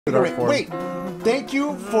posted art for him. Wait, thank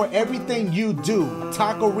you for everything you do.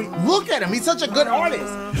 Taco look at him, he's such a good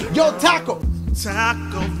artist. Yo, Taco.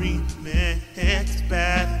 Taco remix,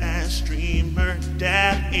 badass streamer,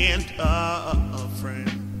 dad, and a friend.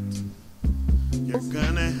 You're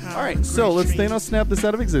gonna have all right, so let's Thanos snap this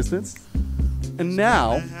out of existence. And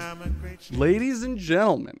now, ladies and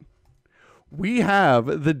gentlemen, we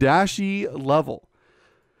have the Dashie level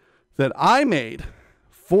that I made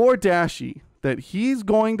for Dashie that he's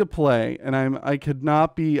going to play, and I could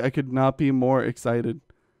not be more excited.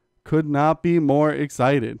 Could not be more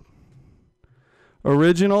excited.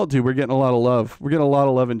 Original, dude, we're getting a lot of love. We're getting a lot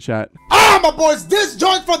of love in chat. Ah, my boys, this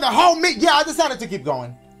joint from the homie. Yeah, I decided to keep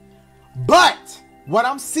going. But what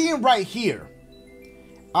I'm seeing right here,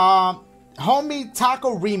 homie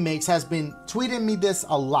Taco Remix has been tweeting me this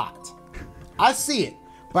a lot. I see it,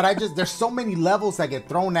 but there's so many levels that get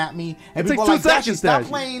thrown at me, and people are like, Dashie, stop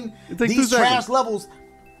playing these trash levels.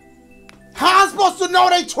 How am I supposed to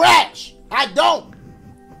know they trash? I don't.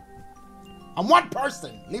 I'm one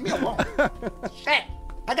person. Leave me alone. Shit.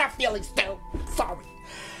 I got feelings too. Sorry.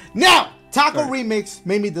 Now, Taco Remix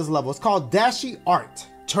made me this level. It's called Dashie Art.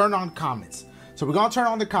 Turn on comments. So we're going to turn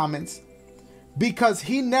on the comments because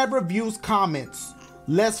he never views comments.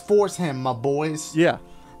 Let's force him, my boys. Yeah.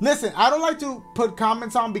 Listen, I don't like to put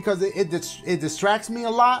comments on because it distracts me a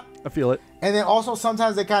lot. I feel it. And then also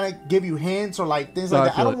sometimes they kind of give you hints or like things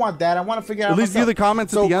like that. I don't want that. I want to figure out. At least view the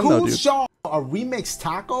comments at the end, though, dude. Sean, a remix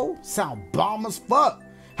taco sound bomb as fuck.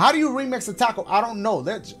 How do you remix a taco? I don't know.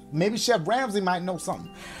 Maybe Chef Ramsay might know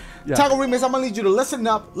something. Yeah. Taco remix. I'm gonna need you to listen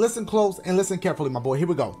up, listen close, and listen carefully, my boy. Here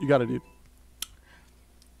we go. You got it, dude.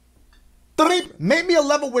 Make me a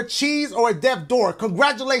level with cheese or a deaf door.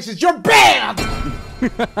 Congratulations, you're banned.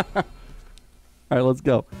 All right, let's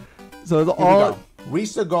go. So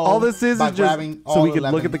reach the goal. All this is just so we can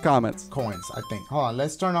look at the comments. Coins, I think. Hold on,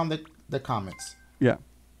 let's turn on the comments. Yeah.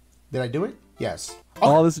 Did I do it? Yes. Okay.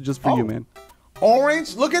 All this is just for you, man.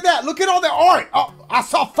 Orange. Look at that. Look at all the art. Oh, I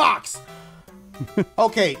saw Fox.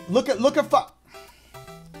 Okay, look at Fox.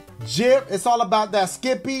 Jib. It's all about that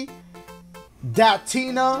Skippy, that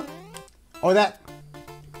Tina, or that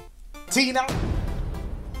Tina.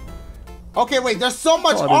 Okay, wait. There's so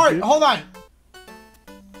much art. Hold on.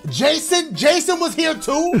 Jason was here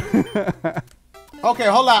too. Okay,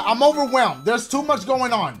 hold on. I'm overwhelmed. There's too much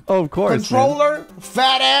going on. Oh, of course. Controller, man.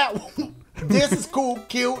 Fat ass. This is cool,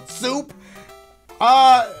 cute. Soup.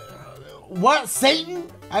 What? Satan?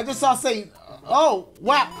 I just saw Satan. Oh,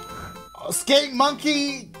 wow. Skate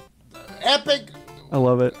monkey. Epic. I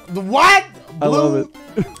love it. What? Blue. I love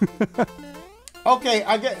it. Okay,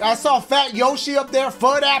 I saw Fat Yoshi up there.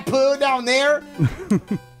 For that poo down there.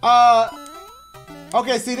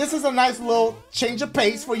 Okay, see, this is a nice little change of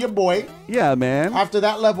pace for your boy. Yeah, man. After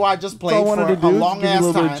that level I just played for a long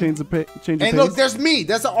ass time. Change of pace. And look, there's me.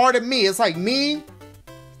 That's an art of me. It's like me.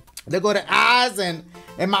 They go to eyes, and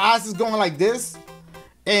my eyes is going like this.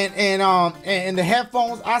 And the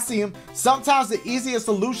headphones, I see them. Sometimes the easiest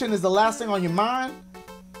solution is the last thing on your mind.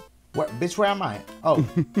 What, bitch? Where am I? Oh,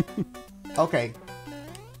 okay.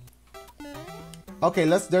 Okay,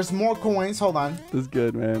 there's more coins. Hold on. This is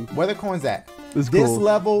good, man. Where the coins at? This cool.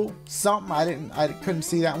 Level something. I couldn't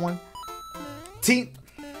see that one.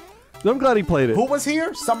 I'm glad he played it. Who was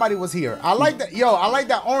here? Somebody was here. I like that. Yo, I like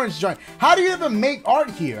that orange joint. How do you even make art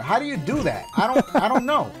here? How do you do that? I don't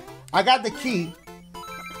know. I got the key,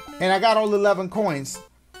 and I got all 11 coins.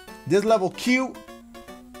 This level cute.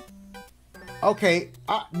 Okay,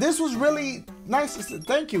 this was really nice.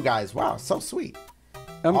 Thank you guys. Wow, so sweet.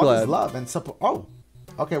 I'm all glad. This love and support. Oh,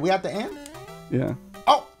 okay. We at the end. Yeah.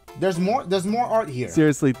 Oh, there's more art here.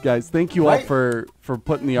 Seriously, guys, thank you all for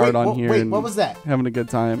putting the art on here. Wait, what was that? Having a good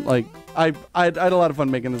time. Like I had a lot of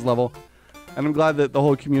fun making this level, and I'm glad that the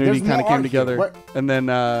whole community kind of came together. And then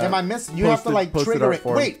am I missing? You have to like trigger it.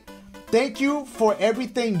 Wait. Thank you for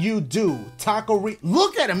everything you do, Taco.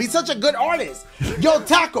 Look at him. He's such a good artist. Yo,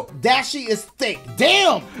 Taco. Dashie is thick.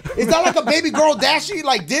 Damn. Is that like a baby girl Dashie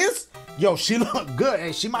like this? Yo, she look good.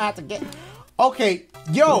 Hey, she might have to get. Okay.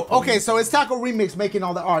 Yo, okay. So it's Taco Remix making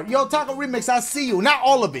all the art. Yo, Taco Remix, I see you. Not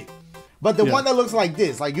all of it, but the one that looks like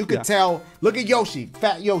this. Like you could tell. Look at Yoshi.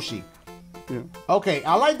 Fat Yoshi. Yeah. Okay.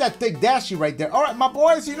 I like that thick Dashie right there. All right, my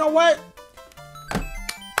boys. You know what?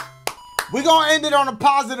 We're going to end it on a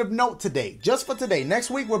positive note today. Just for today. Next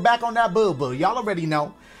week, we're back on that boo-boo. Y'all already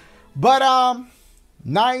know. But,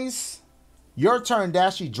 nice. Your turn,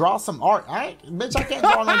 Dashie. Draw some art. Bitch, I can't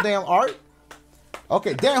draw no damn art.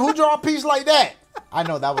 Okay, damn, who draw a piece like that? I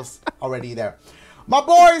know that was already there. My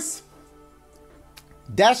boys,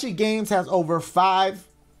 Dashie Games has over 5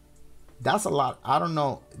 That's a lot. I don't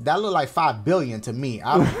know. That look like 5 billion to me.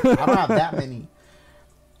 I don't have that many.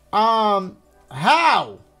 How?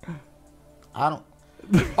 I don't.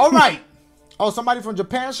 All right. Oh, somebody from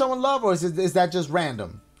Japan showing love, or is that just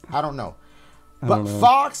random? I don't know. But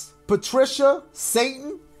Fox, Patricia,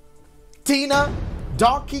 Satan, Tina,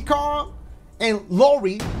 Donkey Kong, and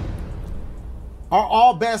Lori are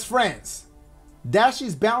all best friends.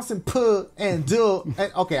 Dashie's bouncing and Dill.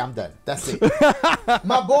 Okay, I'm done. That's it.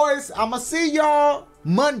 My boys, I'm going to see y'all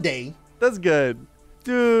Monday. That's good.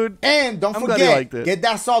 Dude. And don't forget, get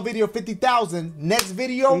that Saw video 50,000. Next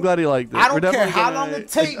video. I'm glad he liked it. I don't care how long it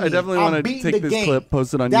takes. I definitely want to take this clip,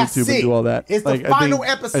 post it on YouTube, and do all that. It's the final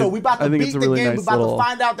episode. We about to beat the game. We about to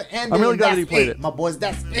find out the ending. I'm really glad he played it. My boys,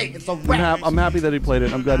 that's it. It's a wrap. I'm happy that he played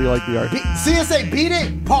it. I'm glad he liked the art. CSA beat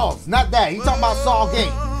it? Pause. Not that. He's talking about Saw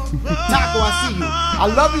game. Taco, I see you.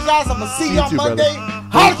 I love you guys. I'm going to see you on Monday.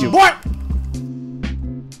 Holla you, boy.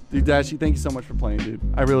 Dude, Dashie, thank you so much for playing, dude.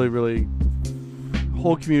 I really,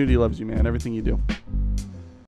 whole community loves you, man. Everything you do.